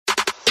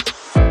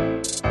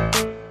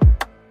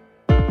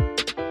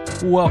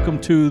Welcome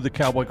to the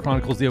Cowboy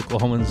Chronicles, the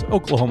Oklahoman's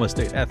Oklahoma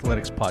State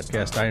Athletics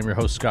Podcast. I am your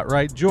host, Scott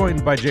Wright,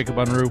 joined by Jacob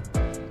Unruh.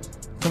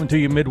 Coming to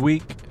you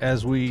midweek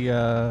as we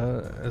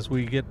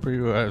get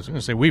I was going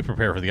to say we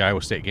prepare for the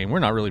Iowa State game. We're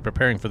not really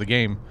preparing for the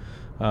game.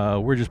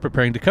 We're just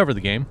preparing to cover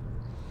the game.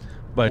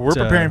 But we're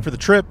preparing for the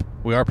trip.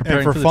 We are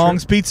preparing for the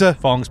Fong's trip. Pizza.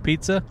 Fong's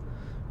Pizza.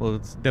 We'll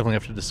definitely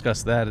have to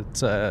discuss that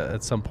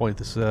at some point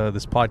this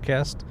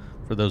podcast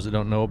for those that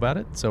don't know about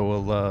it. So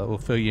we'll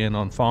fill you in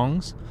on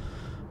Fong's.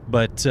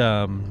 But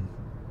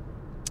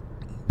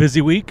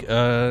busy week,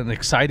 an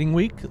exciting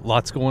week.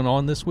 Lots going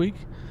on this week.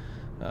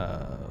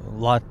 A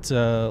lot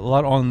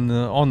on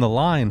the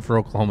line for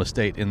Oklahoma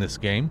State in this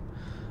game.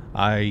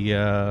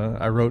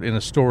 I wrote in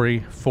a story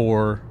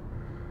for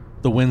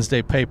the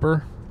Wednesday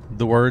paper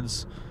the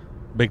words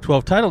Big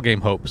 12 title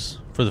game hopes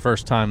for the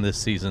first time this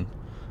season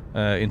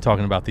in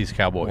talking about these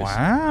Cowboys.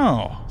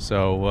 Wow.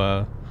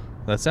 So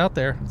that's out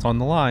there. It's on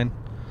the line.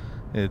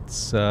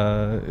 It's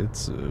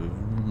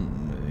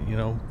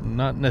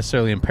not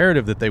necessarily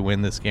imperative that they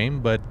win this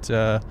game, but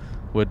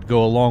would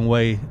go a long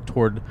way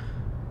toward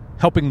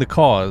helping the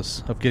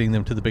cause of getting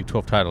them to the Big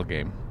 12 title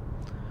game.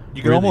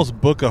 You could almost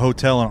book a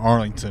hotel in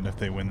Arlington if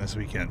they win this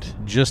weekend.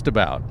 Just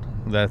about.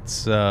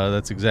 That's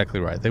exactly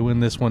right. They win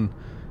this one,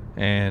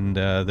 and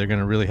they're going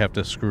to really have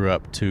to screw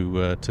up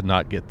to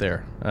not get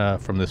there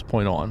from this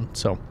point on.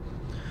 So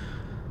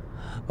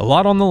a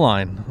lot on the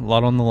line.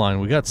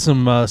 We got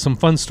some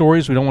fun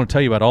stories. We don't want to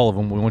tell you about all of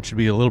them. We want you to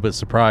be a little bit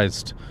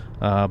surprised.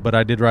 But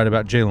I did write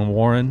about Jaylen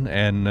Warren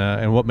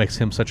and what makes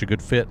him such a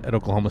good fit at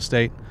Oklahoma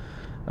State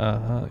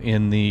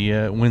in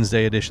the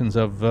Wednesday editions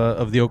of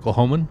the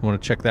Oklahoman. You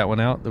want to check that one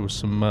out. There was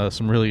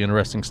some really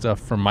interesting stuff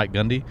from Mike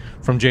Gundy,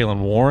 from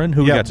Jaylen Warren,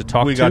 who we got to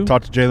talk to. We got to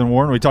talk to Jaylen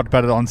Warren. We talked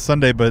about it on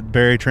Sunday, but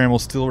Barry Trammell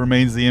still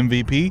remains the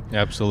MVP.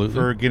 Absolutely.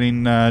 For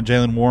getting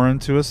Jaylen Warren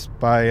to us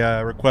by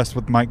request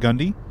with Mike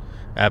Gundy.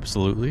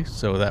 Absolutely.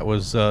 So that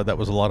was a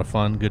lot of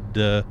fun.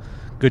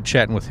 Good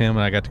chatting with him,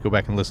 and I got to go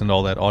back and listen to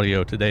all that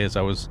audio today as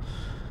I was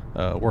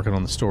working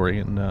on the story,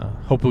 and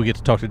hopefully we get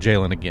to talk to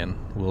Jaylen again.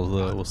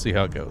 We'll see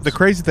how it goes. The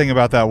crazy thing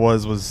about that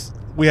was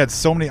I had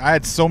so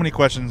many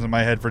questions in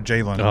my head for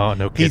Jaylen. Oh,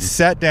 no kidding. He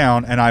sat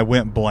down and I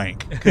went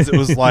blank because it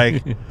was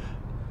like,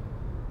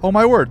 oh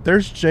my word,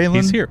 there's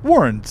Jaylen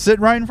Warren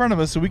sitting right in front of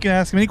us, so we can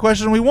ask him any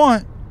question we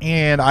want,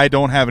 and I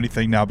don't have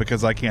anything now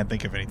because I can't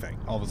think of anything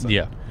all of a sudden.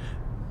 Yeah.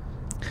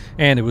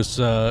 And it was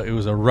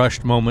a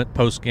rushed moment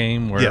post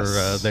game where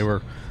they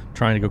were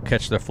trying to go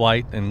catch their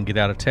flight and get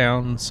out of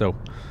town.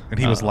 And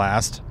he was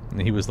last.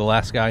 And he was the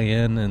last guy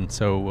in, and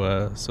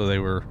so they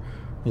were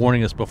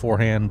warning us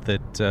beforehand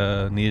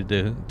that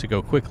needed to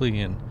go quickly,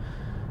 and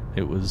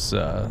it was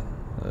a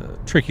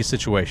tricky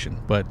situation.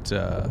 But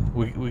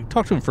we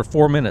talked to him for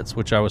 4 minutes,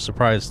 which I was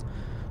surprised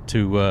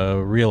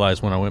to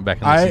realize when I went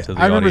back and listened to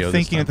the audio. I remember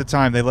thinking at the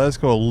time they let us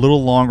go a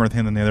little longer with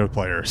him than the other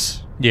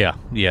players. Yeah,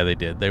 they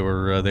did. They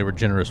were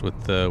generous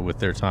with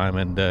their time,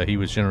 and he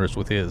was generous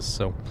with his.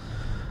 So,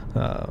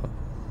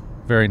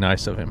 very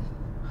nice of him.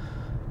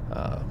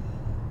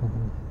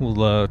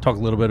 We'll talk a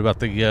little bit about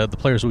the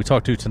players we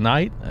talked to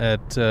tonight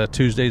at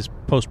Tuesday's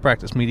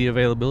post-practice media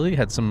availability.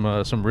 Had some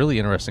really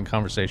interesting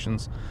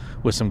conversations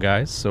with some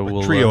guys. So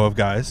a trio of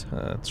guys.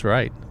 That's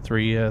right.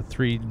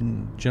 Three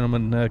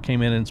gentlemen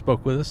came in and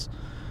spoke with us.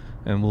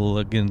 And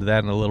we'll get into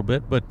that in a little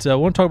bit. But I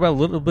want to talk about a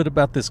little bit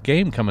about this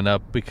game coming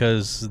up,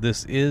 because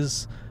this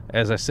is,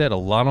 as I said, a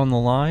lot on the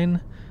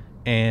line,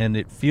 and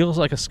it feels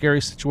like a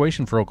scary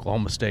situation for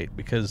Oklahoma State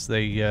because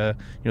they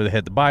they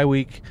had the bye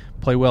week,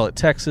 play well at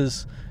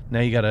Texas.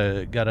 Now you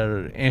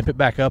gotta amp it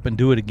back up and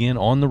do it again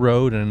on the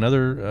road in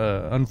another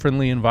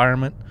unfriendly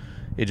environment.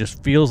 It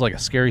just feels like a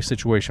scary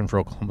situation for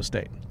Oklahoma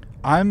State.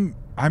 I'm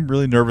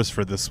really nervous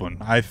for this one.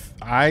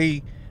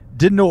 I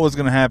didn't know what was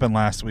going to happen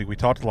last week. We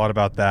talked a lot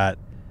about that.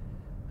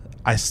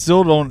 I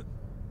still don't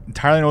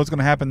entirely know what's going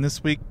to happen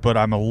this week, but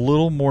I'm a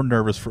little more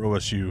nervous for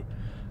OSU.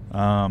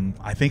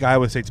 I think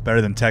Iowa State's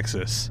better than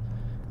Texas.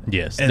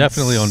 Yes, and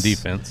definitely on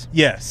defense.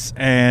 Yes,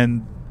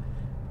 and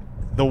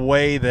the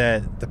way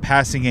that the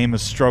passing game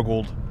has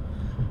struggled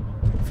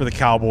for the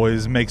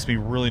Cowboys makes me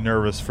really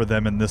nervous for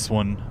them in this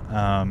one,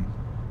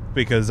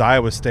 because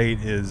Iowa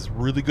State is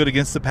really good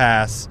against the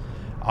pass,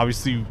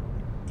 obviously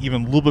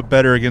even a little bit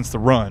better against the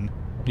run.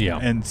 Yeah.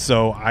 And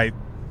so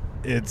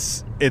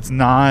it's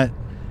not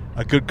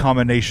a good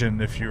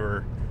combination if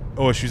you're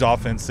OSU's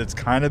offense that's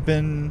kind of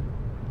been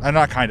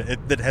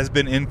that has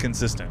been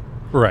inconsistent.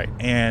 Right.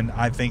 And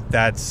I think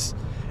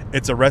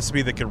it's a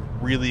recipe that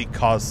could really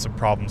cause some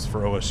problems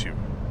for OSU.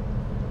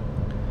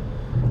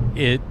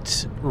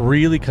 It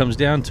really comes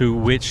down to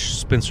which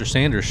Spencer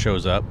Sanders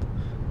shows up,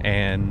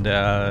 and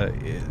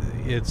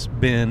it's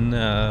been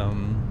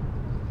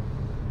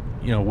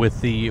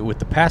with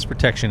the pass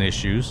protection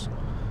issues,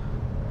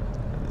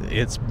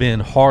 it's been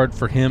hard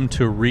for him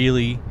to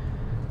really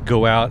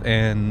go out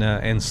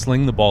and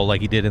sling the ball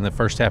like he did in the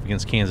first half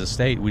against Kansas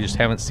State. We just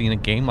haven't seen a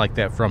game like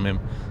that from him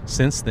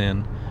since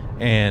then,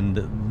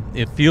 and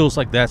it feels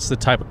like that's the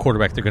type of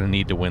quarterback they're going to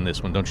need to win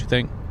this one, don't you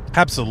think?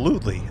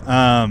 Absolutely.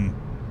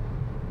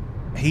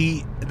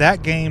 That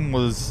game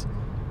was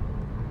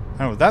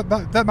I don't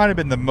know, that might have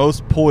been the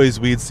most poise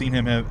we had seen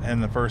him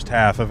in the first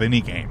half of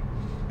any game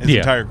his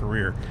entire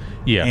career.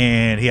 Yeah.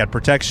 And he had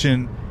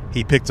protection.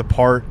 He picked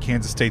apart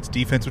Kansas State's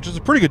defense, which is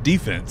a pretty good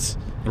defense.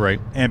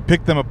 Right. And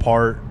picked them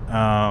apart.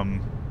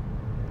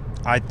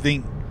 I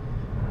think,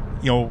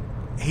 he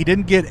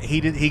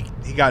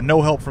got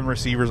no help from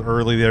receivers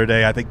early the other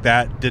day. I think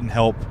that didn't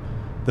help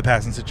the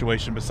passing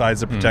situation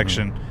besides the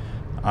protection.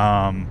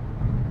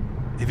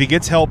 If he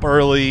gets help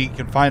early,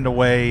 can find a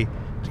way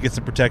to get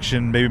some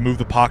protection, maybe move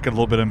the pocket a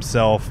little bit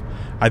himself,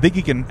 I think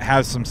he can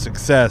have some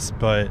success.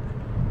 But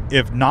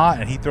if not,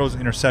 and he throws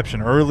an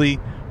interception early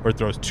or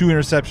throws 2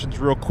 interceptions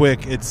real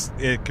quick,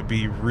 it could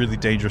be really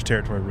dangerous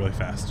territory really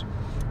fast.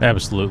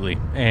 Absolutely.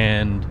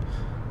 And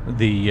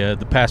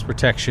the pass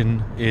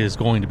protection is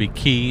going to be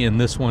key in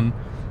this one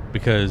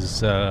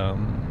because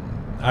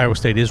Iowa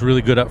State is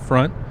really good up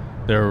front.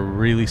 They're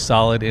really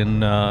solid in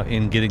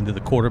getting to the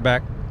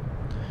quarterback.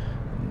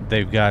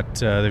 They've got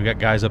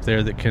guys up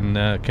there that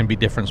can be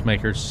difference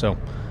makers. So,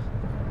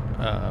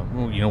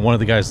 one of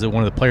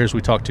the players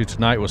we talked to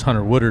tonight was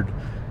Hunter Woodard,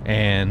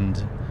 and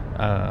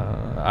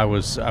I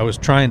was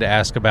trying to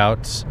ask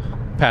about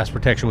pass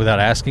protection without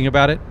asking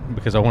about it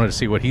because I wanted to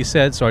see what he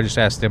said. So I just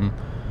asked him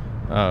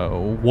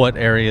what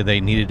area they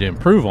needed to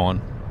improve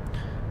on,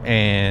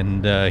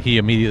 and he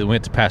immediately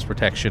went to pass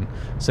protection.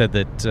 Said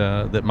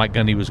that Mike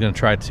Gundy was going to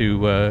try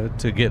to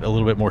get a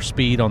little bit more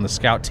speed on the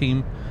scout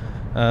team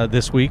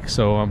this week.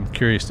 So I'm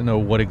curious to know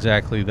what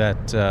exactly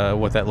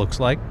what that looks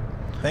like.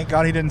 Thank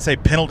God he didn't say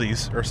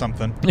penalties or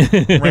something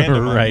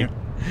random. Right?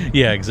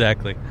 Yeah,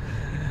 exactly.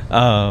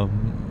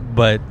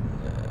 But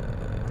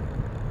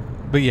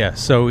yeah,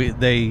 so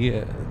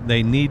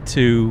they need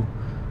to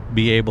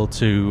be able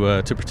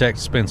to protect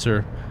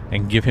Spencer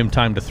and give him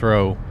time to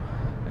throw,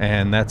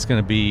 and that's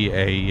going to be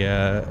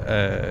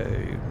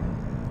a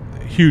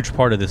huge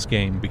part of this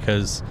game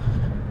because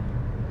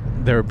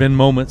there have been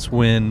moments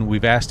when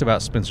we've asked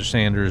about Spencer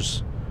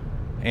Sanders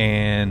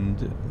and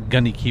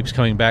Gundy keeps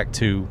coming back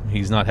to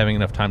he's not having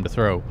enough time to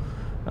throw.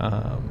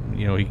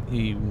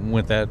 He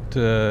went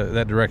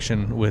that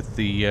direction with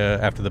the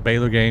after the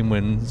Baylor game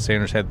when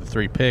Sanders had the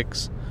 3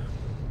 picks.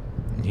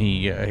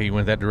 He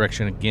went that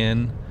direction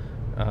again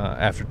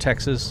after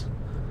Texas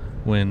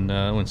when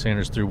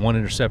Sanders threw 1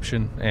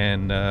 interception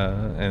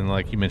and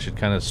like you mentioned,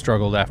 kind of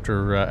struggled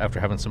after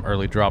having some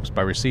early drops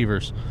by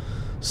receivers.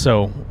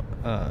 So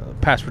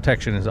pass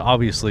protection is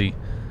obviously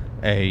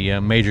a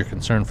major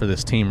concern for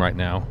this team right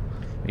now.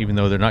 Even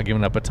though they're not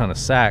giving up a ton of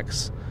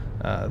sacks,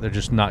 they're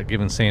just not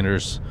giving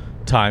Sanders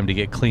time to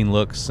get clean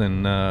looks,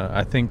 and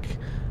I think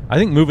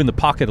moving the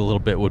pocket a little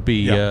bit would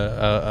be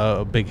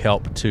a big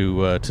help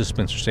to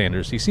Spencer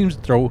Sanders. He seems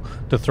to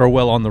throw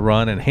well on the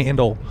run and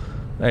handle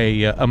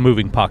a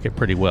moving pocket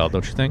pretty well,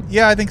 don't you think?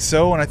 Yeah, I think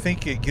so, and I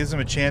think it gives him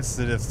a chance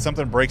that if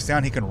something breaks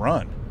down, he can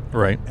run.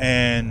 Right.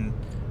 And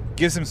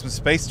gives him some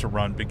space to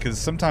run because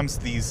sometimes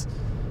the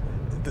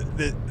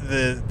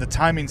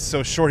timing's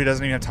so short he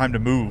doesn't even have time to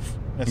move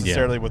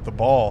necessarily with the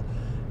ball,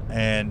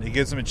 and it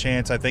gives him a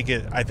chance. I think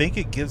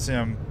it gives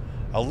him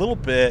a little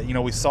bit.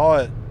 We saw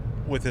it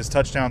with his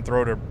touchdown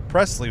throw to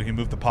Presley. He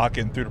moved the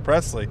pocket and threw to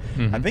Presley.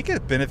 I think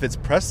it benefits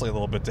Presley a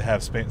little bit to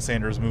have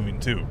Sanders moving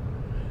too.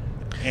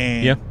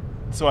 And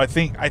so I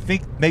think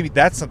maybe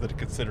that's something to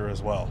consider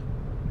as well.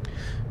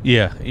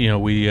 Yeah,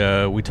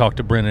 we talked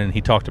to Brennan, and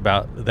he talked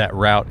about that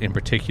route in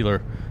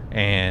particular,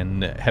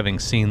 and having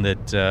seen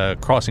that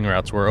crossing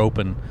routes were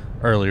open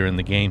earlier in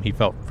the game, he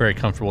felt very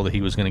comfortable that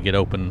he was going to get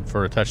open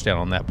for a touchdown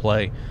on that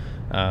play.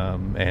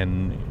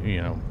 And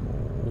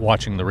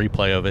watching the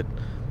replay of it,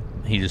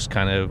 he just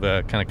kind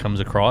of comes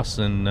across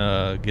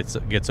and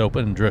gets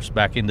open and drifts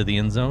back into the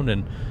end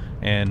zone,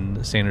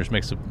 and Sanders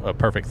makes a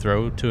perfect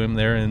throw to him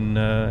there,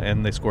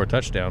 and they score a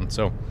touchdown.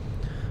 So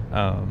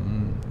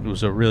it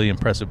was a really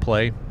impressive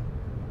play,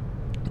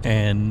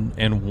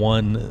 and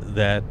one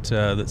that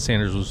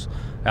Sanders was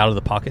out of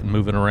the pocket and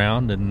moving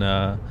around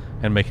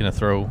and making a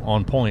throw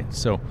on point.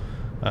 So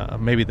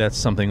maybe that's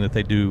something that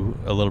they do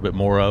a little bit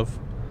more of.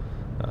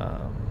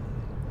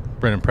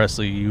 Brennan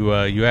Presley,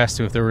 you asked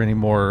him if there were any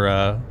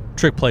more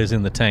trick plays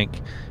in the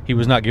tank. He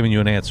was not giving you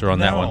an answer on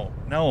that one.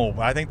 No,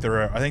 I think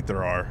there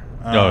are.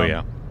 Oh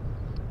yeah.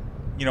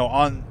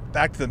 On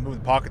back to the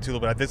moving pocket too a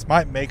little bit. This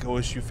might make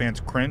OSU fans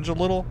cringe a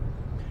little,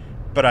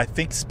 but I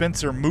think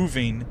Spencer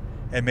moving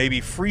and maybe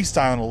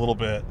freestyling a little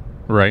bit,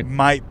 right,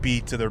 might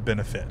be to their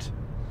benefit.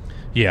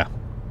 Yeah,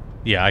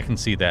 I can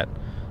see that.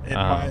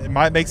 It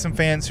might make some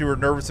fans who are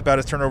nervous about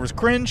his turnovers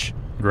cringe.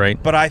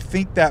 Right. But I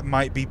think that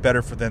might be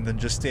better for them than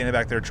just standing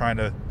back there trying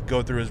to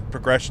go through his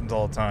progressions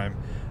all the time.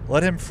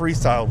 Let him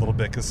freestyle a little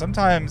bit, because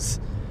sometimes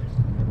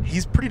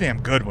he's pretty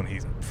damn good when he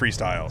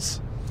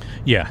freestyles.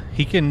 Yeah,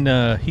 he can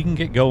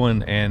get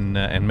going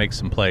and make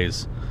some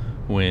plays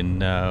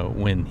when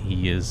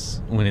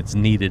it's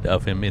needed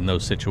of him in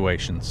those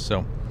situations.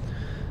 So,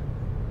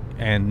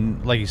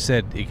 and like you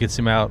said, it gets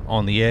him out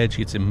on the edge,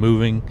 gets him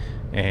moving,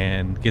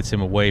 and gets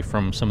him away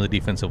from some of the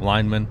defensive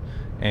linemen,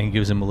 and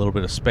gives him a little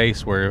bit of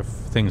space where if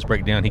things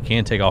break down, he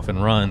can take off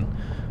and run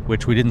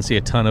which we didn't see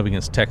a ton of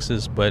against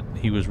Texas, but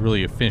he was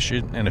really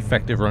efficient and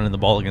effective running the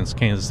ball against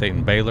Kansas State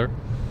and Baylor.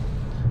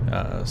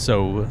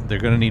 So they're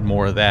going to need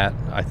more of that,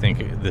 I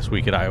think, this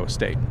week at Iowa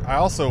State. I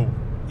also,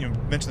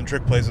 mentioned the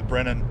trick plays with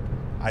Brennan.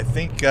 I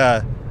think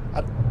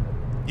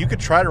you could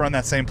try to run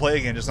that same play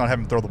again, just not have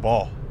him throw the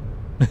ball.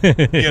 You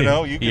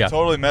can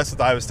totally mess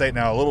with Iowa State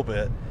now a little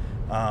bit.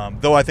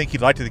 Though I think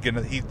he'd like to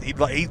get.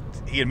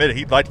 He admitted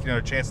he'd like to get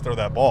a chance to throw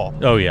that ball.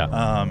 Oh yeah.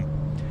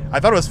 I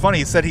thought it was funny.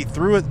 He said he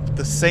threw it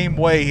the same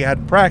way he had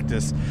in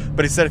practice,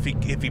 but he said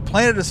if he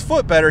planted his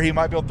foot better, he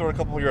might be able to throw it a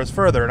couple of yards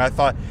further. And I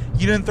thought,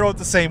 you didn't throw it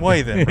the same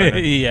way then,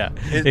 Brennan. Yeah,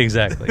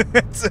 exactly.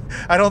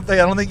 I don't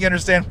think you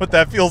understand what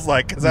that feels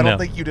like, because I don't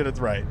think you did it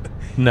right.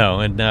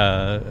 No, and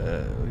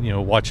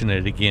watching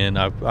it again,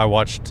 I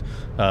watched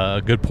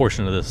a good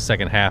portion of the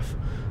second half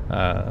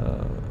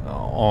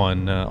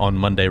on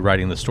Monday,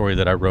 writing the story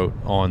that I wrote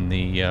on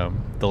the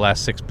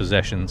last 6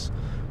 possessions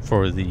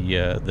for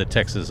the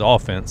Texas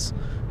offense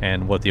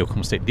and what the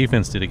Oklahoma State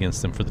defense did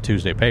against them for the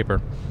Tuesday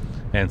paper.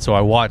 And so I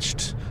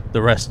watched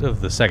the rest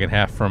of the second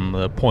half from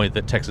the point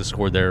that Texas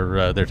scored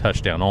their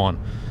touchdown on,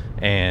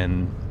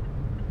 and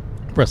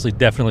Presley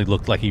definitely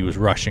looked like he was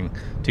rushing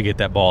to get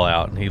that ball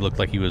out, and he looked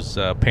like he was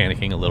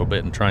panicking a little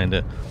bit and trying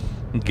to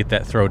get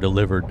that throw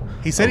delivered.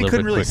 He said he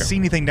couldn't really quicker. See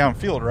anything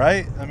downfield,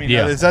 right? I mean,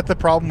 is that the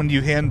problem when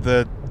you hand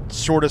the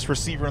shortest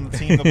receiver on the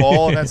team the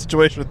ball in that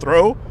situation to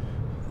throw?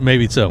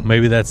 Maybe so.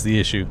 Maybe that's the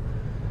issue.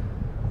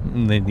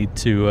 They need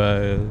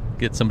to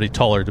get somebody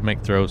taller to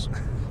make throws.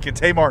 Get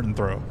Tay Martin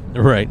throw.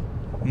 Right.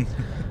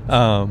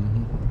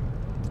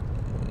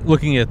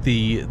 Looking at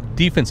the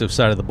defensive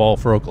side of the ball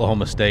for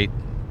Oklahoma State,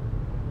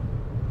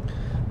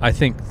 I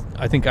think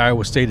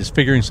Iowa State is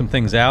figuring some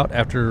things out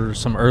after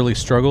some early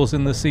struggles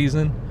in the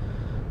season.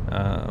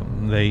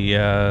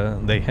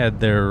 They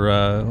had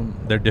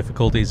their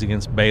difficulties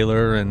against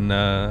Baylor, and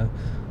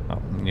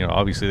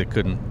obviously they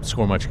couldn't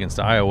score much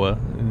against Iowa.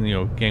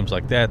 Games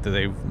like that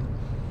they've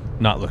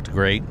not looked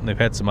great. They've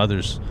had some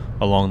others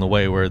along the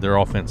way where their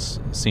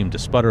offense seemed to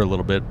sputter a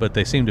little bit, but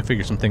they seemed to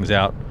figure some things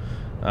out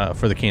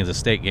for the Kansas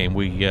State game.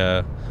 We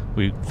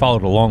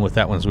followed along with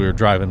that one as we were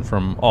driving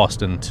from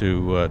Austin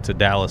to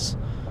Dallas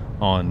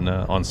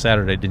on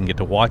Saturday. Didn't get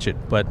to watch it,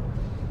 but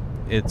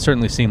it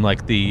certainly seemed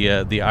like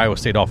the Iowa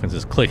State offense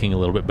is clicking a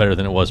little bit better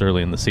than it was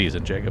early in the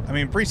season, Jacob. I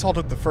mean, Breece Hall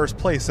took the first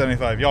play,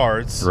 75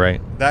 yards.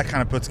 Right. That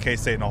kind of puts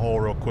K-State in a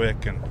hole real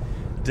quick, and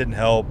didn't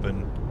help.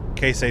 And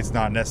K-State's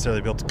not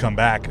necessarily built to come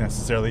back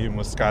necessarily, even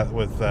with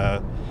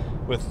Skylar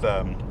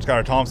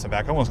Thompson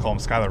back. I almost call him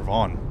Skylar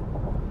Vaughn.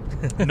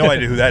 No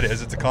idea who that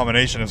is. It's a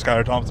combination of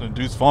Skylar Thompson and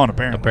Deuce Vaughn,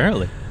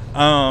 apparently.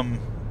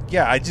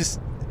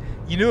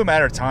 You knew a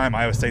matter of time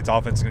Iowa State's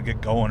offense is going to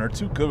get going. They're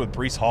too good with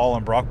Breece Hall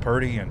and Brock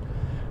Purdy and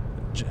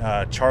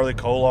Charlie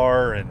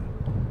Kolar and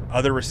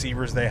other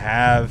receivers they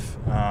have.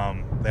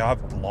 They all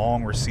have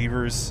long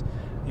receivers.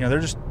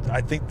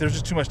 I think there's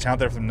just too much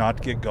talent there for them not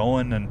to get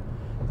going, and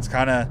it's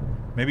kind of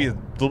maybe a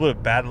little bit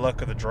of bad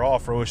luck of the draw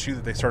for OSU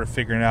that they started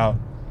figuring out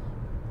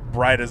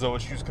right as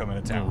OSU's coming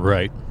to town.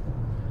 Right.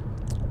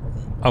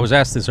 I was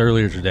asked this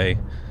earlier today,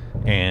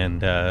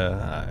 and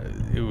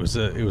it was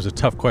a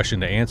tough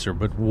question to answer.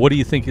 But what do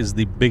you think is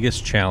the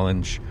biggest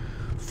challenge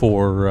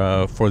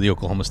for the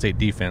Oklahoma State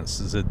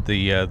defense? Is it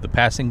the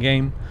passing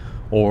game,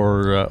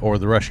 or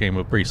the rush game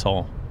with Breece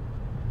Hall?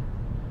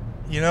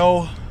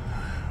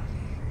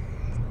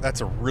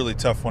 That's a really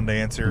tough one to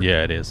answer.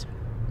 Yeah, it is.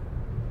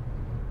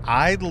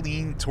 I'd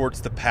lean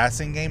towards the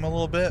passing game a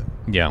little bit.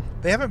 Yeah.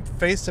 They haven't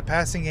faced a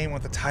passing game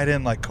with a tight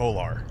end like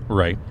Kolar.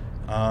 Right.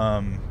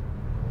 And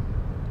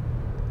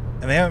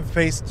they haven't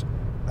faced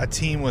a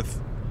team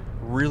with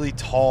really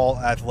tall,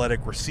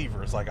 athletic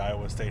receivers like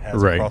Iowa State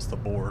has across the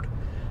board.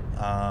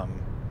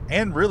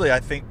 And really, I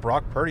think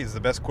Brock Purdy is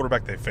the best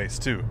quarterback they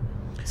faced, too.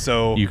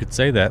 So you could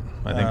say that.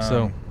 I think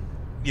so.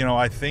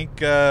 I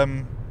think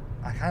I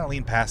kind of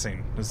lean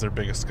passing is their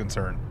biggest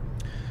concern.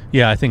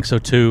 Yeah, I think so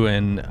too,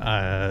 and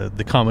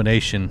the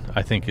combination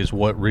I think is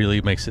what really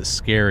makes it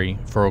scary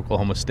for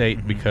Oklahoma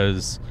State,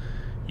 because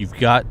you've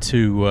got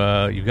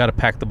to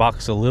pack the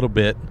box a little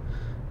bit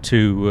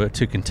to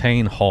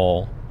contain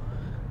Hall,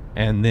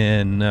 and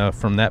then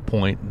from that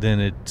point, then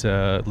it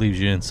leaves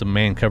you in some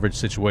man coverage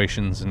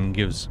situations and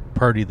gives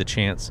Purdy the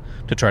chance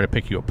to try to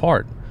pick you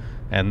apart,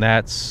 and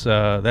that's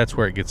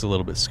where it gets a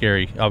little bit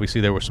scary.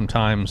 Obviously, there were some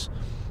times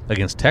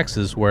against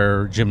Texas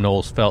where Jim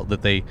Knowles felt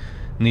that they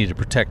needed to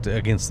protect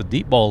against the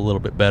deep ball a little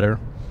bit better,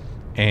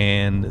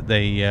 and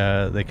they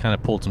kind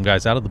of pulled some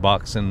guys out of the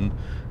box, and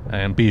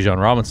Bijan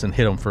Robinson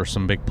hit them for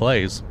some big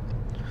plays.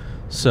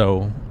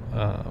 So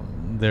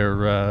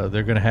they're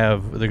going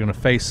to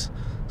face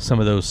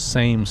some of those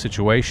same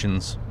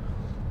situations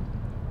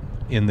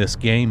in this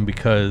game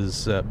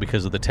because of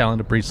the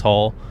talent of Breece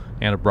Hall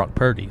and of Brock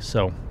Purdy.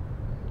 So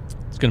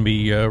it's going to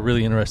be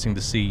really interesting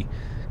to see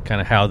kind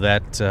of how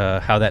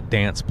that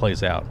dance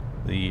plays out.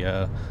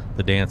 The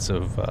dance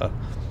of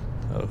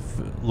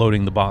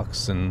loading the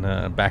box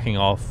and backing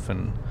off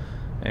and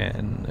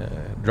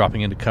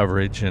dropping into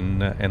coverage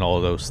and all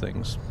of those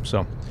things.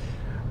 So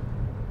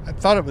I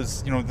thought it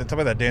was, the talk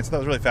about that dance. That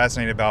was really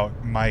fascinating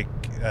about Mike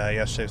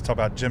yesterday. Was talking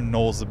about Jim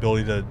Knowles'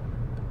 ability to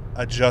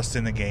adjust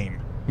in the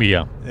game.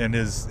 Yeah, and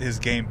his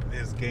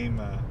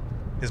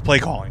play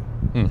calling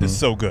is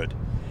so good,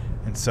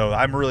 and so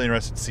I'm really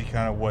interested to see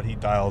kind of what he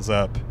dials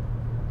up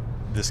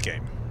this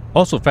game.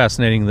 Also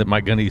fascinating that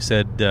Mike Gundy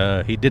said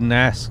he didn't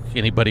ask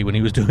anybody when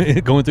he was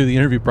going through the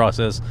interview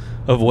process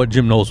of what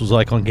Jim Knowles was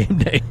like on game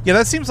day. Yeah,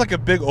 that seems like a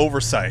big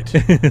oversight.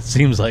 It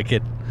seems like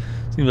it.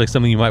 Seems like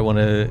something you might want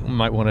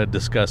to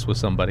discuss with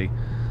somebody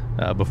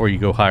before you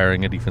go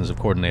hiring a defensive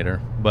coordinator.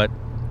 But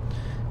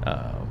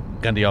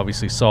Gundy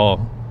obviously saw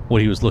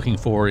what he was looking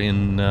for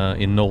in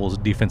Knowles'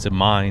 defensive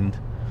mind,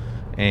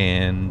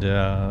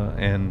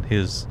 and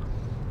his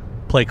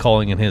play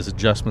calling and his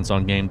adjustments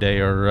on game day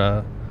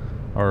are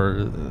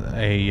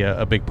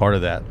a big part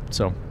of that.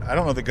 So I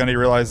don't know that Gundy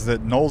realized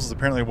that Knowles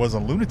apparently was a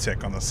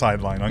lunatic on the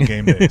sideline on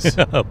game days.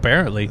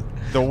 Apparently,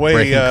 the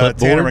way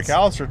Tanner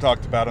McAllister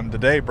talked about him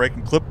today,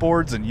 breaking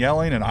clipboards and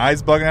yelling and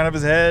eyes bugging out of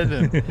his head,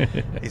 and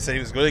he said he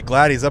was really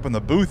glad he's up in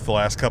the booth the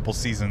last couple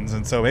seasons,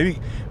 and so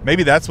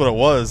maybe that's what it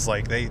was.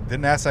 Like, they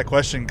didn't ask that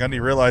question.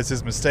 Gundy realized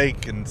his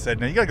mistake and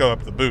said, "No, you got to go up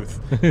to the booth.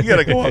 You got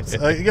to go up.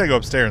 You got to go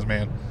upstairs,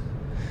 man."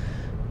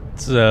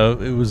 So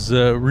it was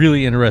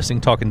really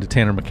interesting talking to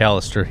Tanner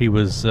McAllister. He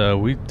was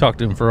we talked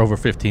to him for over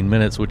 15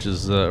 minutes, which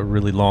is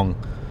really long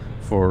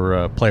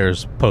for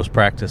players post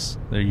practice.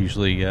 They're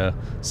usually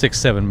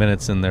 6-7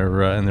 minutes and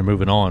they're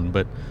moving on.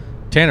 But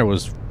Tanner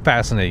was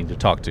fascinating to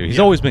talk to. He's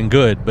always been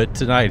good, but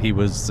tonight he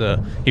was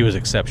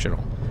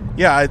exceptional.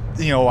 Yeah,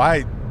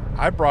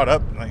 I brought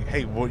up, like,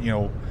 hey,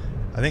 well,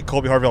 I think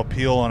Colby Harvell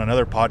Peel on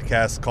another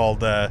podcast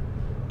called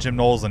Jim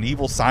Knowles an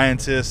evil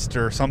scientist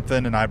or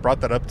something, and I brought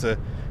that up to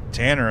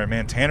Tanner, and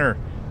man, Tanner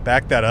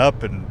backed that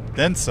up and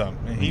then some.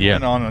 And he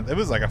went on. It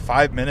was like a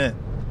 5-minute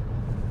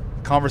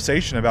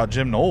conversation about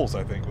Jim Knowles,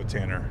 I think, with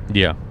Tanner.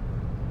 Yeah,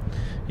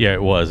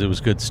 it was. It was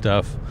good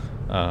stuff.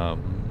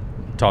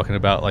 Talking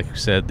about, like you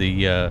said,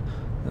 he said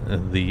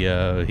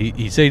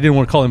he didn't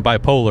want to call him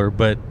bipolar,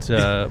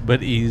 but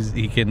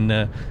he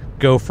can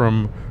go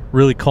from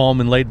really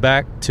calm and laid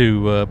back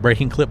to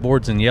breaking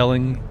clipboards and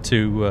yelling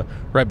to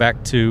right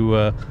back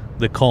to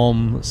the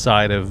calm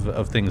side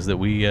of things that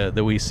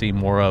we see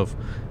more of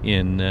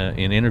in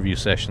interview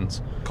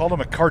sessions. Called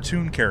him a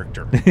cartoon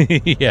character.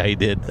 Yeah, he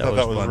did. That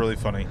was really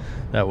funny.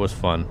 That was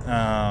fun.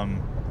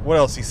 What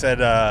else? He said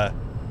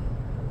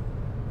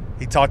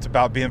he talked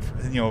about being,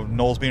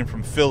 Knowles being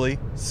from Philly,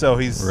 so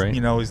he's right.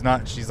 He's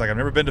not. She's like, I've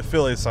never been to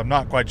Philly, so I'm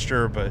not quite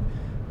sure, but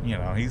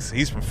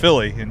he's from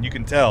Philly, and you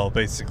can tell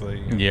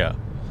basically. Yeah.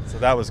 So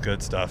that was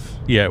good stuff.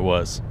 Yeah, it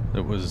was.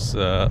 It was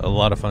a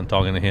lot of fun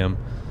talking to him.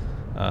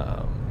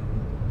 A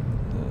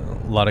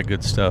lot of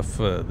good stuff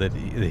that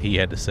he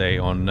had to say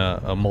on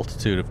a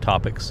multitude of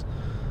topics.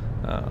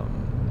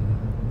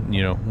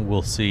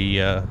 We'll see.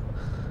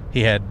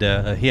 He had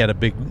a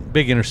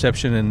big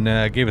interception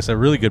and gave us a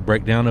really good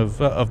breakdown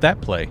of that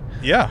play.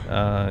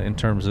 Yeah. In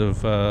terms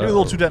of maybe a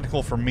little too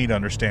technical for me to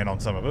understand on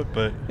some of it,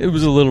 but it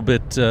was a little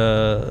bit.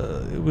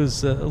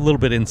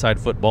 Inside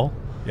football.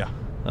 Yeah.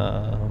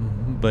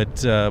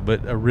 But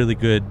a really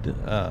good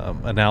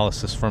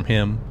analysis from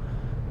him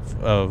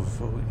of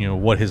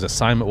what his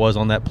assignment was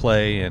on that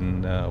play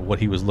and what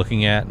he was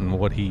looking at and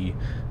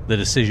the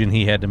decision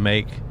he had to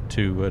make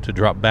to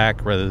drop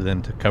back rather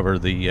than to cover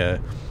the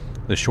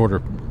shorter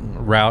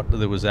route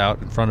that was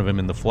out in front of him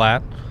in the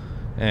flat,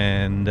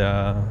 and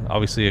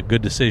obviously a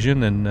good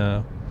decision and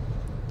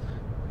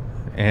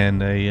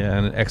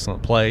an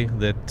excellent play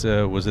that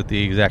was at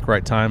the exact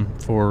right time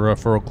for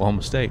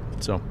Oklahoma State.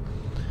 So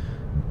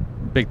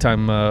big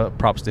time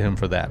props to him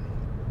for that.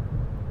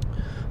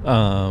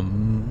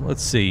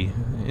 Let's see.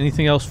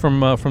 Anything else from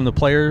the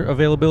player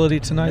availability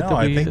tonight? No,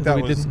 I think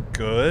that was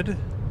good.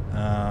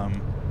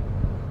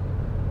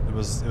 It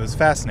was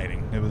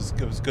fascinating. It was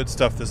good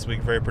stuff this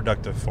week. Very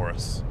productive for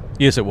us.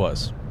 Yes, it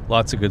was.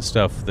 Lots of good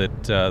stuff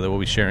that we'll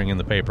be sharing in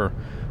the paper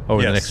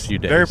over the next few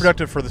days. Very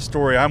productive for the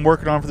story I'm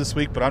working on for this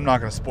week, but I'm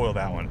not going to spoil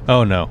that one.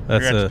 Oh no, you're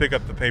going to have to pick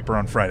up the paper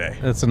on Friday.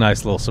 That's a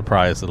nice little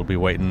surprise that'll be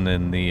waiting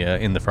in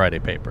the Friday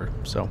paper.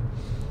 So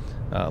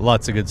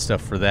lots of good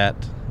stuff for that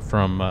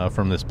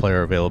from this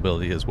player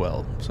availability as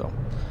well. So.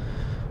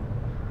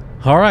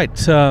 All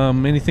right.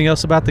 Anything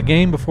else about the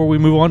game before we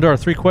move on to our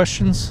 3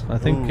 questions? I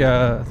think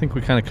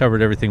we kind of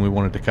covered everything we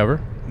wanted to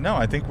cover. No,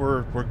 I think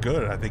we're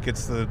good. I think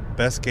it's the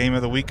best game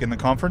of the week in the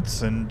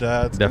conference, and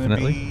it's going to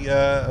be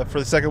for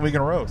the second week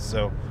in a row.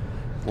 So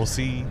we'll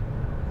see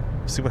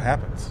what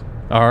happens.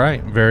 All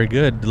right. Very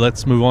good.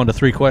 Let's move on to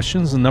 3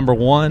 questions. And number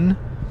 1,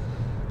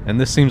 and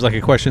this seems like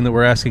a question that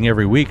we're asking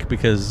every week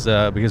because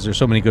there's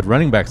so many good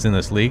running backs in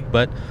this league.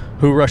 But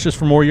who rushes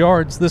for more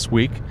yards this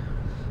week?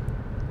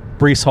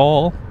 Breece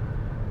Hall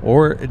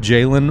or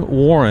Jaylen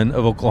Warren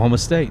of Oklahoma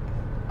State?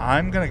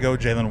 I'm going to go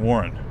Jaylen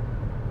Warren.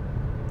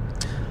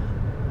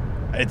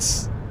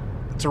 It's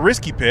a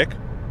risky pick,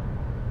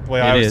 the way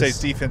Iowa State's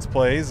defense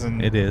plays,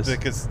 and it is the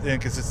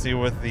inconsistency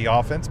with the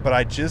offense. But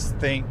I just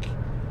think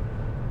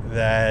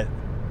that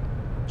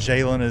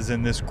Jaylen is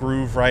in this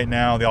groove right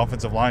now. The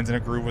offensive line's in a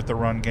groove with the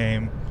run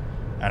game.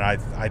 and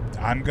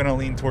I'm going to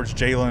lean towards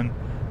Jalen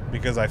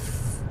because I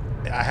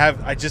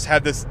just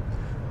have this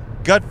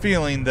gut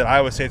feeling that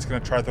Iowa State's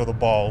going to try to throw the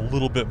ball a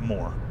little bit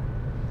more.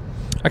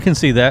 I can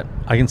see that.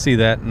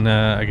 And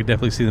I could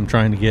definitely see them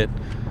trying to get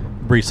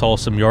Breece Hall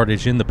some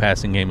yardage in the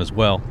passing game as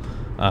well.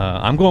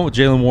 I'm going with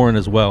Jaylen Warren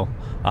as well.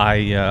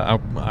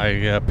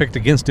 I picked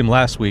against him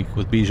last week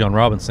with Bijan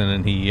Robinson,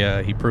 and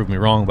he proved me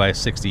wrong by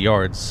 60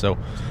 yards. So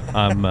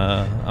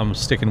I'm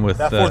sticking with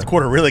that fourth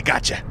quarter. Really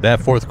got you.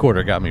 That fourth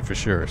quarter got me for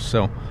sure.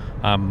 So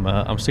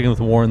I'm sticking with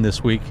Warren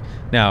this week.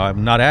 Now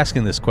I'm not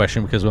asking this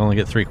question because we only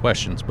get 3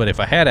 questions. But if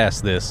I had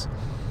asked this,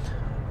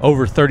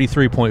 over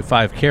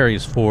 33.5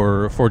 carries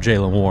for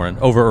Jaylen Warren,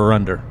 over or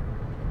under?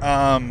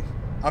 I'm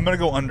going to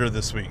go under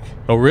this week.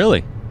 Oh,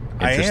 really?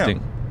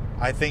 Interesting.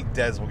 I think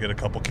Dez will get a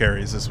couple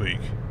carries this week.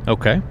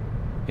 Okay,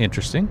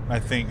 interesting. I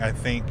think,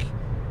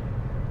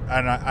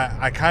 and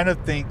I kind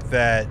of think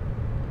that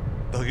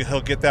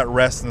he'll get that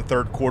rest in the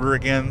third quarter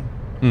again.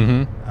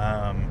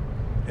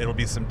 Mm-hmm. It'll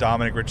be some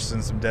Dominic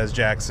Richardson, some Dez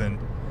Jackson,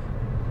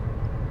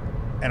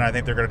 and I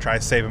think they're going to try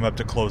to save him up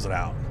to close it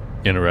out.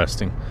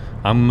 Interesting.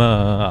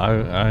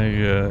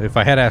 If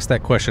I had asked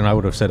that question, I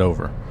would have said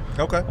over.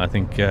 Okay. I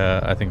think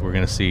we're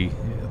going to see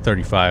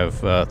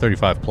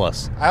 35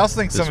 plus. I also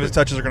think some of his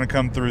touches are going to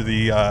come through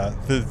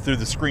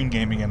the screen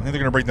game again. I think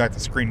they're going to bring back the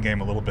screen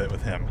game a little bit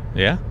with him.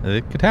 Yeah,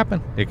 it could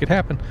happen.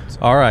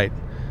 All right,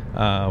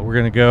 we're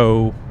going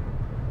to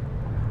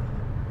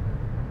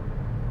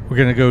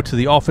go to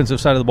the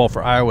offensive side of the ball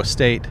for Iowa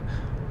State.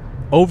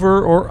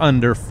 Over or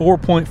under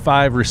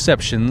 4.5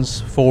 receptions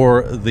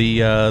for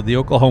the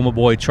Oklahoma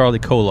boy Charlie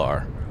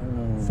Kolar.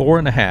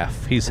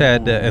 4.5. He's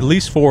had at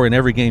least 4 in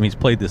every game he's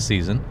played this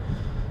season,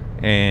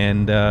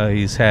 and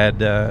he's had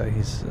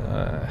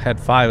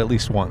 5 at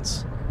least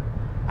once.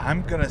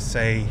 I'm gonna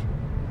say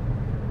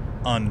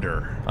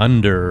under.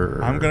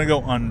 Under. I'm gonna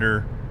go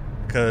under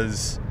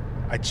because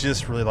I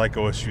just really like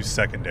OSU's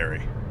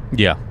secondary.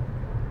 Yeah.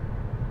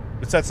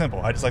 It's that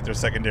simple. I just like their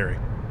secondary.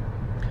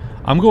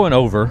 I'm going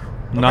over.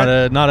 Okay.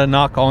 Not a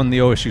knock on the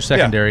OSU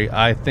secondary.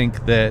 Yeah. I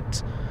think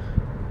that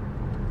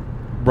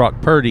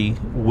Brock Purdy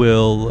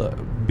will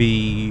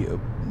be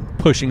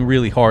pushing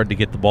really hard to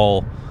get the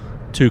ball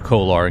to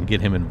Kolar and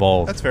get him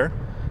involved. That's fair.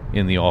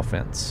 In the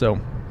offense.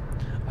 So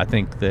I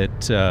think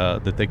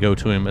that they go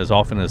to him as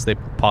often as they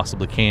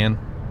possibly can,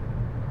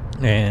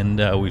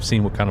 and we've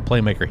seen what kind of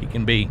playmaker he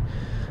can be.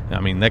 I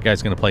mean, that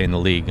guy's going to play in the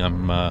league.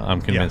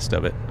 I'm convinced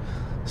of it.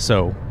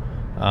 So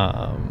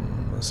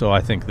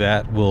I think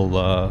that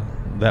will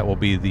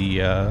be the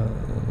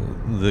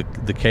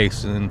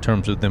case in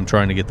terms of them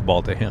trying to get the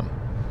ball to him.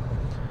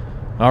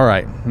 All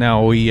right.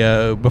 Now we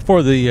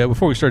before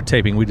we started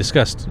taping, we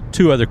discussed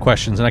 2 other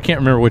questions, and I can't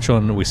remember which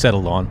one we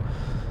settled on.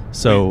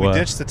 So we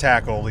ditched the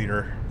tackle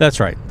leader. That's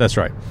right.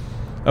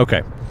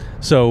 Okay.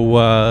 So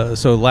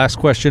last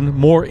question: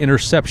 more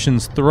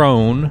interceptions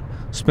thrown,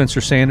 Spencer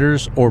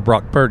Sanders or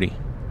Brock Purdy?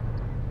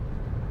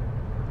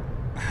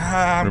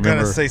 I'm going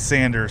to say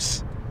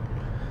Sanders.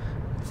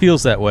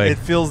 Feels that way. It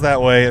feels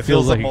that way. It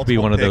feels like it could be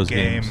one of those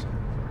games.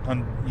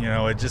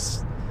 It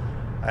just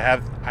I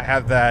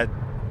have that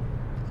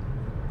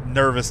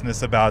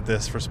nervousness about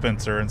this for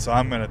Spencer, and so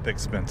I'm going to pick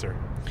Spencer.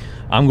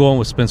 I'm going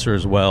with Spencer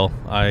as well.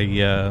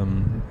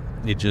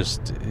 It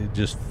just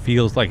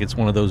feels like it's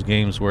one of those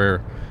games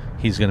where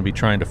he's going to be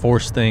trying to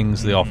force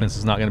things. The offense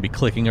is not going to be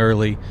clicking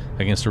early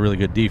against a really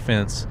good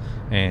defense,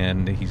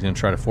 and he's going to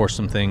try to force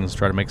some things,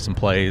 try to make some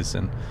plays,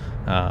 and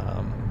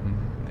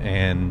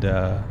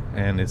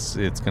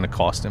it's going to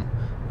cost him.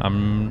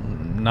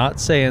 I'm not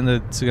saying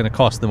that it's going to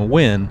cost them a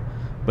win,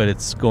 but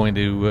it's going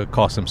to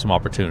cost them some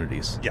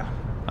opportunities. Yeah.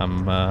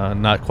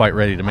 I'm not quite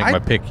ready to make my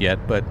pick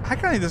yet, but I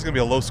kind of think this is going to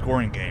be a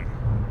low-scoring game.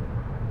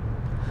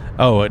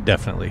 Oh,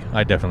 definitely.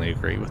 I definitely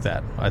agree with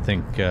that. I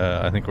think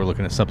we're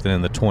looking at something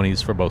in the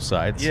 20s for both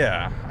sides.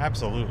 Yeah,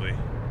 absolutely.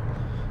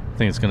 I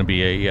think it's going to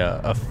be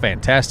a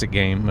fantastic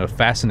game, a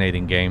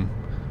fascinating game,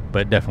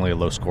 but definitely a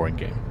low-scoring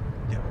game.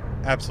 Yeah,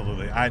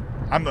 absolutely.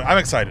 I'm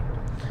excited.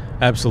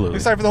 Absolutely. I'm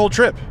excited for the whole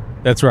trip.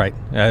 That's right.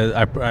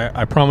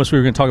 I promised we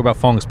were going to talk about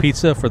Fong's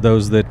Pizza. For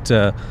those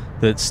that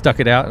stuck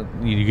it out,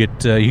 you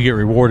get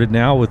rewarded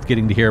now with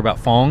getting to hear about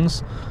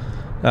Fong's.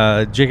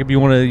 Jacob, you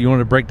want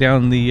to break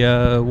down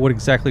the what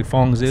exactly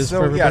Fong's is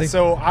for everybody? Yeah,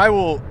 so I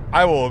will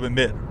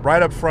admit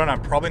right up front,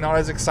 I'm probably not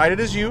as excited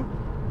as you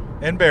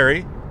and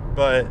Barry,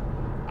 but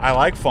I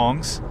like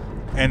Fong's.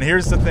 And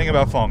here's the thing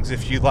about Fong's: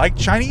 if you like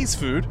Chinese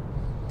food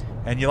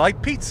and you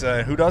like pizza,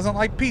 and who doesn't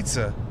like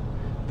pizza,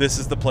 this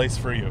is the place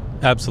for you.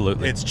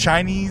 Absolutely. It's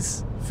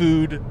Chinese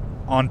food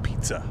on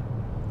pizza.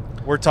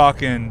 We're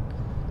talking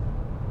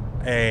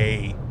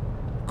a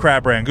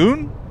crab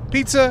rangoon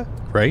pizza,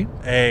 right?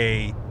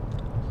 A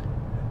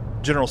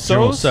General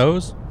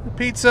Tso's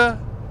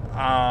pizza,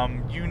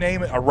 you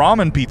name it, a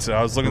ramen pizza.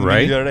 I was looking at the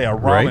menu the other day, a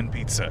ramen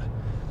pizza.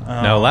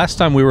 Now, last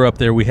time we were up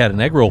there, we had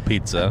an egg roll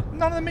pizza.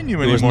 Not on the menu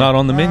anymore. It was not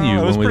on the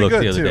menu when we looked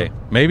the other day.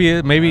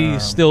 Maybe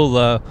still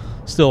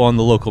on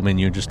the local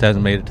menu, just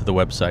hasn't made it to the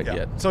website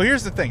yet. So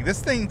here's the thing. This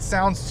thing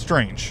sounds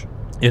strange.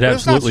 It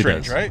absolutely does.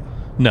 It's not strange, right?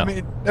 No. I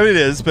mean, it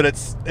is, but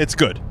it's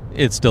good.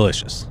 It's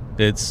delicious.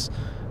 It's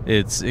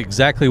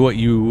exactly what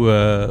you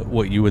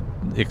would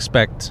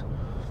expect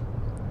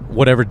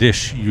whatever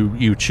dish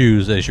you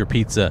choose as your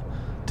pizza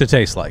to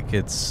taste like.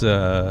 It's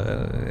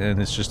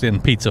and it's just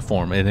in pizza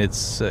form, and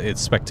it's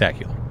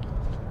spectacular.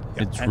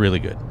 Yeah, it's really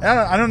good.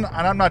 And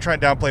I'm not trying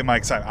to downplay my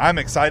excitement. I'm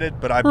excited,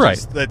 but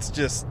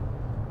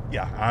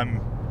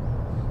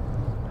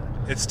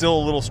it's still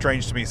a little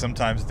strange to me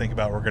sometimes to think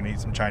about we're going to eat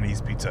some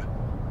Chinese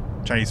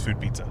food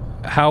pizza.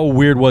 How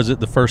weird was it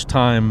the first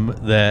time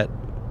that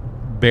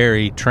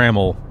Barry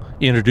Trammell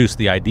introduced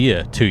the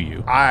idea to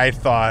you? I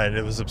thought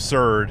it was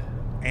absurd,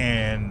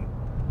 and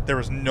there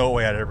was no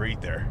way I'd ever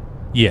eat there.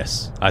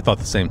 Yes, I thought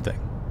the same thing.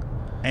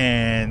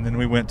 And then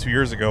we went 2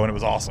 years ago, and it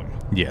was awesome.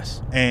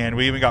 Yes. And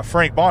we even got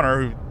Frank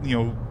Bonner,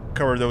 who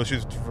covered those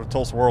issues for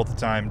Tulsa World at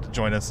the time, to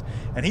join us.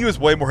 And he was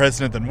way more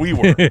hesitant than we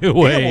were. He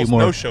almost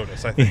no-showed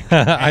us, I think.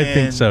 I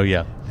think so,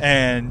 yeah.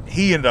 And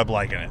he ended up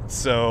liking it.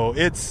 So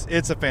it's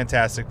a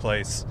fantastic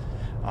place.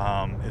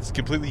 It's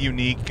completely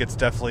unique. It's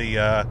definitely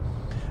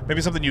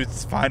maybe something you'd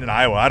find in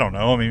Iowa. I don't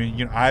know. I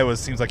mean, Iowa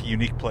seems like a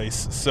unique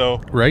place.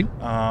 So right.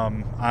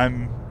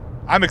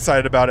 I'm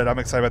excited about it. I'm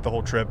excited about the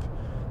whole trip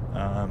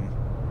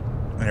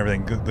and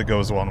everything that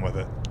goes along with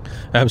it.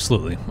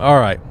 Absolutely. All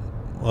right.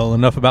 Well,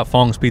 enough about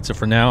Fong's Pizza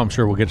for now. I'm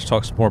sure we'll get to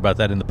talk some more about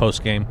that in the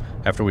post game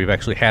after we've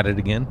actually had it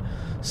again.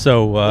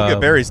 So we'll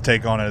get Barry's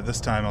take on it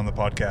this time on the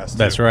podcast.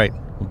 That's right.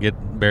 We'll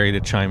get Barry to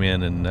chime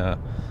in, and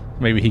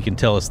maybe he can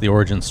tell us the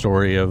origin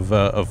story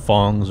of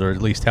Fong's, or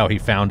at least how he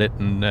found it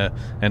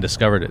and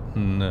discovered it.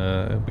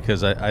 And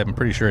because I'm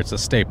pretty sure it's a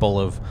staple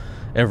of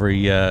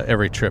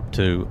every trip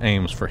to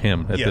Ames for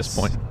him at this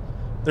point.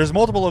 There's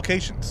multiple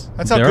locations.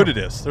 That's how good it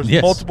is. There's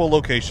multiple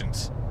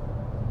locations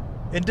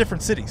in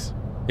different cities.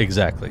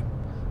 Exactly.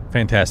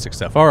 Fantastic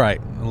stuff. All right.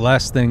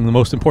 Last thing, the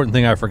most important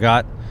thing I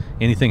forgot.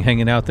 Anything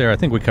hanging out there? I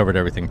think we covered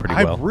everything pretty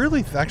well. I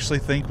really actually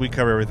think we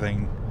covered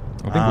everything.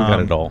 I think we got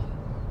it all.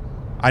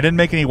 I didn't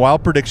make any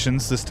wild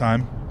predictions this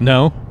time.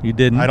 No, you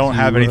didn't. I don't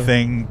have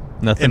anything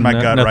in my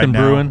gut right now. Nothing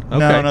brewing? Okay.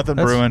 No, nothing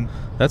brewing.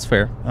 That's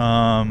fair.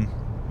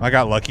 I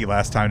got lucky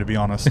last time, to be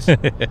honest.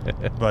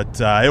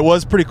 But it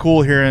was pretty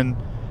cool hearing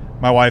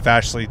my wife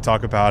Ashley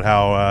talk about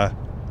how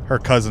her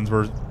cousins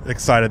were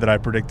excited that I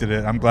predicted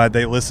it. I'm glad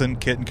they listened.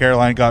 Kit and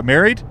Caroline got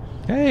married.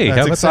 Hey,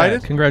 how about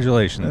that?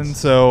 Congratulations. And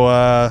so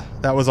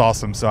that was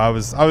awesome. So I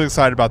was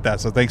excited about that.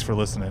 So thanks for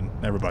listening,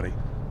 everybody.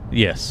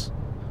 Yes.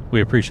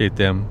 We appreciate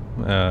them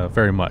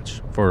very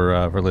much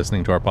for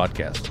listening to our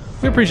podcast.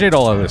 We appreciate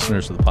all our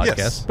listeners to the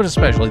podcast, but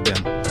especially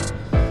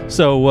them.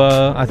 So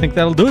I think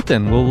that'll do it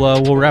then.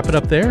 We'll wrap it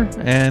up there,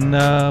 and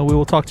we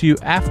will talk to you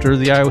after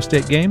the Iowa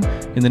State game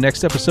in the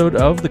next episode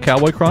of the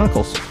Cowboy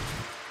Chronicles.